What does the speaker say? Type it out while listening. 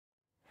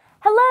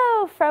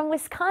Hello from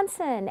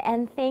Wisconsin,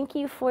 and thank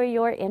you for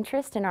your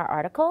interest in our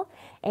article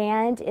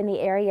and in the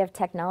area of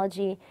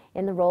technology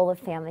in the role of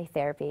family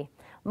therapy.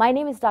 My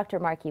name is Dr.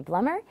 Markie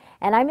Blumer,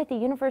 and I'm at the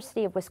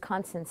University of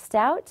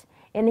Wisconsin-Stout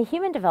in the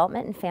Human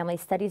Development and Family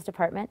Studies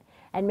Department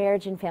and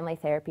Marriage and Family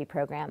Therapy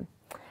program.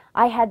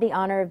 I had the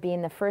honor of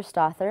being the first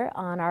author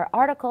on our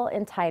article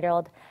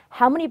entitled,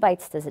 "How Many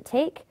Bytes Does It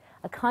Take?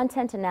 A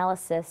Content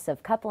Analysis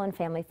of Couple and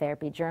Family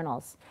Therapy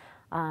Journals."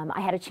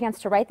 I had a chance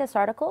to write this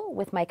article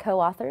with my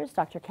co-authors,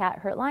 Dr.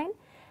 Kat Hertlein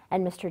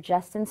and Mr.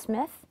 Justin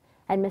Smith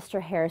and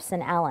Mr.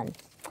 Harrison Allen.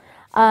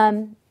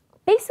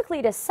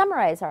 Basically, to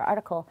summarize our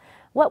article,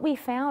 what we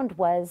found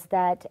was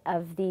that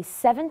of the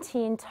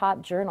 17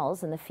 top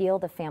journals in the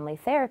field of family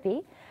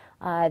therapy,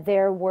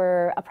 there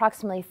were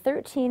approximately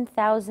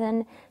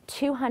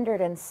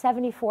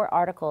 13,274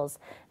 articles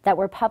that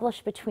were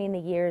published between the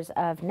years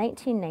of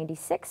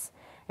 1996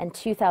 and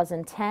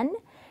 2010.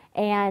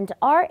 And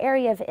our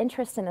area of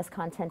interest in this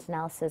content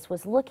analysis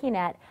was looking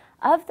at,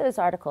 of those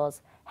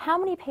articles, how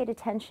many paid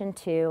attention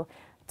to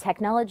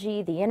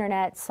technology, the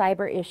internet,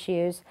 cyber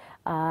issues,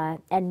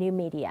 and new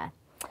media.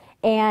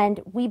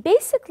 And we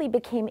basically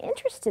became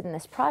interested in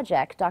this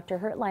project, Dr.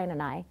 Hertlein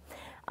and I,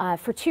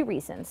 for two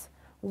reasons.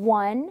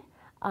 One,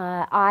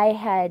 I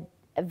had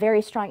a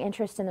very strong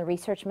interest in the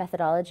research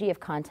methodology of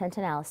content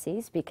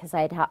analyses because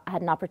I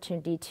had an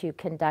opportunity to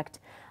conduct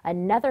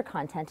another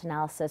content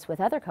analysis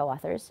with other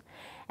co-authors.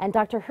 And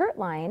Dr.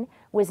 Hertlein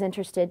was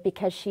interested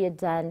because she had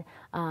done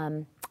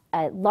a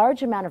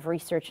large amount of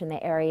research in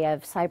the area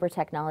of cyber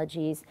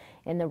technologies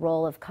in the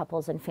role of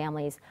couples and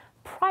families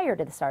prior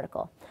to this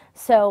article.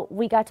 So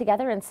we got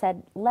together and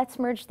said, let's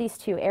merge these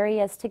two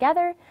areas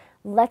together.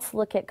 Let's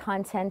look at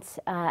content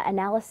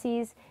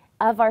analyses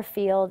of our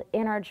field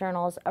in our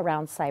journals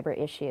around cyber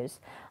issues.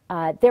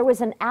 There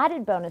was an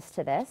added bonus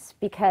to this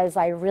because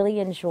I really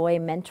enjoy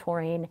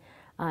mentoring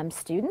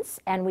students,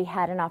 and we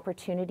had an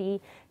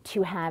opportunity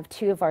to have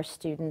two of our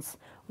students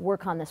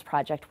work on this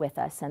project with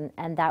us,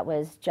 and that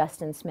was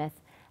Justin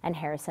Smith and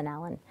Harrison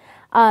Allen.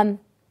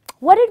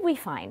 What did we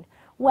find?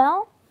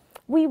 Well,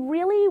 we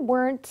really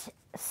weren't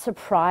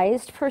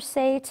surprised per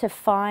se to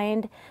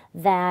find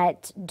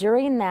that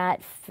during that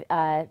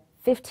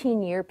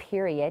 15-year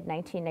period,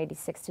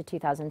 1996 to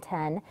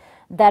 2010,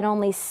 that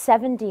only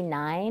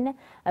 79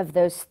 of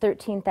those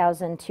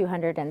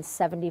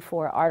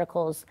 13,274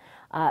 articles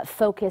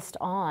focused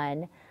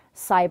on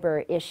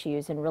cyber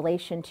issues in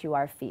relation to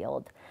our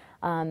field.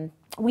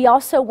 We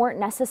also weren't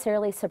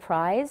necessarily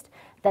surprised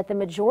that the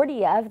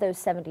majority of those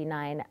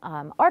 79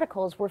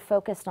 articles were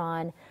focused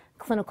on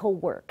clinical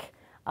work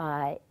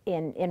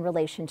in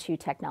relation to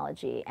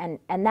technology, and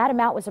that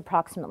amount was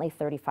approximately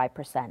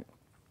 35%.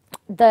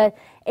 The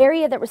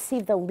area that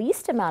received the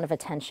least amount of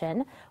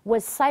attention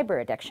was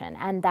cyber addiction,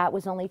 and that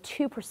was only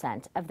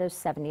 2% of those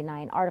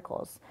 79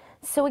 articles.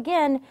 So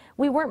again,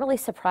 we weren't really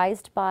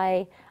surprised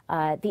by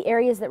the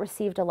areas that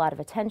received a lot of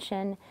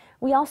attention.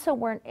 We also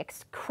weren't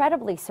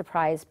incredibly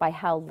surprised by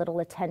how little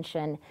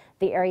attention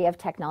the area of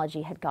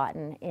technology had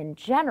gotten in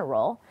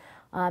general.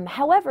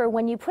 However,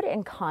 when you put it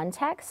in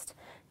context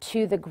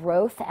to the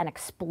growth and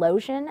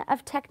explosion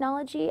of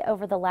technology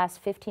over the last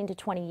 15 to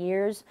 20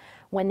 years,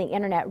 when the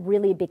internet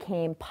really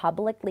became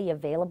publicly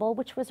available,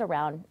 which was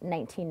around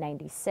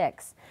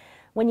 1996.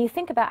 When you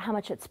think about how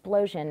much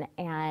explosion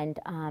and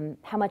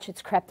how much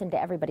it's crept into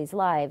everybody's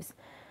lives,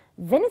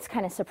 then it's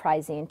kind of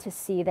surprising to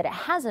see that it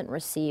hasn't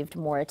received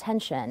more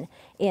attention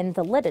in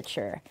the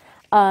literature.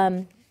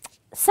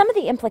 Some of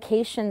the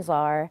implications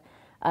are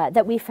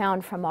that we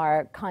found from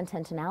our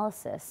content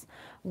analysis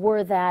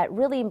were that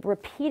really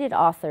repeated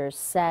authors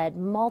said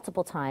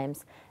multiple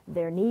times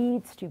there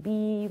needs to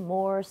be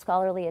more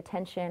scholarly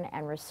attention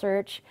and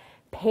research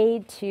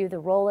paid to the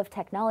role of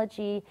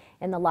technology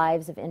in the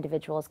lives of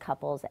individuals,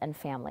 couples, and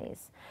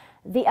families.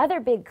 The other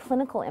big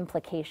clinical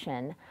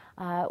implication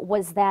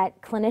was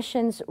that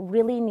clinicians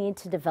really need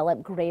to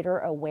develop greater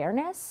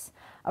awareness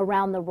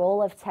around the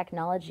role of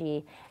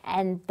technology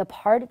and the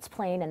part it's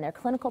playing in their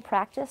clinical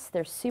practice,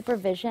 their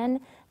supervision,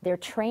 their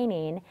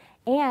training,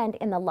 and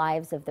in the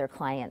lives of their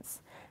clients.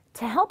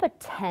 To help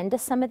attend to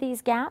some of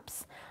these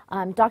gaps,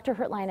 Dr.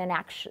 Hertlein and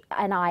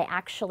I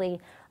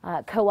actually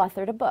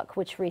co-authored a book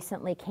which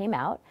recently came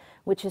out,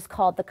 which is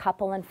called The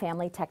Couple and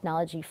Family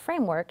Technology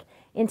Framework: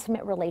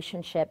 Intimate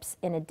Relationships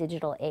in a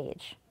Digital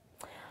Age.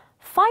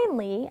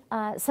 Finally,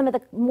 some of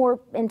the more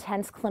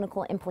intense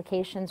clinical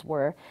implications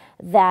were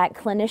that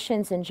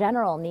clinicians in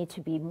general need to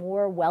be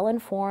more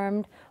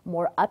well-informed,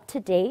 more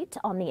up-to-date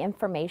on the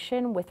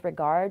information with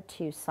regard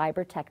to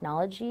cyber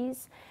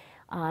technologies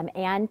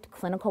and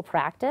clinical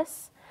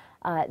practice.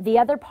 The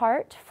other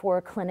part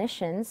for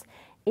clinicians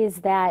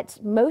is that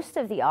most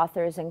of the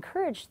authors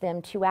encouraged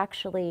them to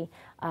actually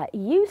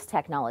use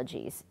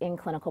technologies in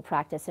clinical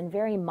practice in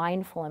very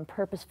mindful and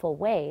purposeful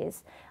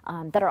ways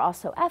that are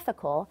also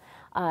ethical,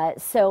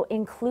 so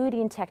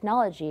including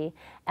technology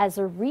as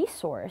a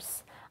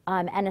resource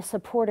and a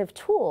supportive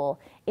tool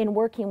in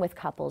working with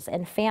couples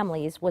and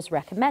families was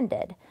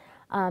recommended.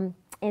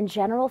 In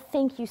general,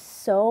 thank you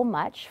so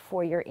much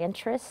for your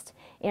interest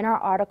in our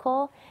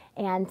article,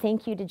 and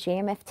thank you to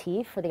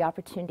JMFT for the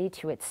opportunity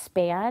to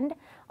expand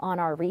on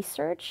our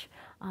research.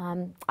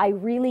 I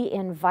really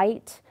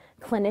invite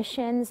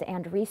clinicians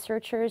and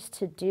researchers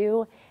to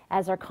do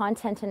as our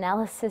content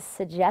analysis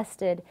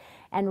suggested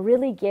and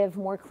really give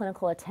more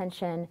clinical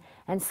attention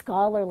and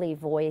scholarly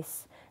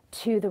voice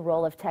to the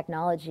role of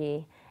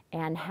technology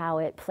and how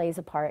it plays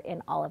a part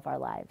in all of our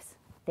lives.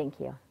 Thank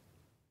you.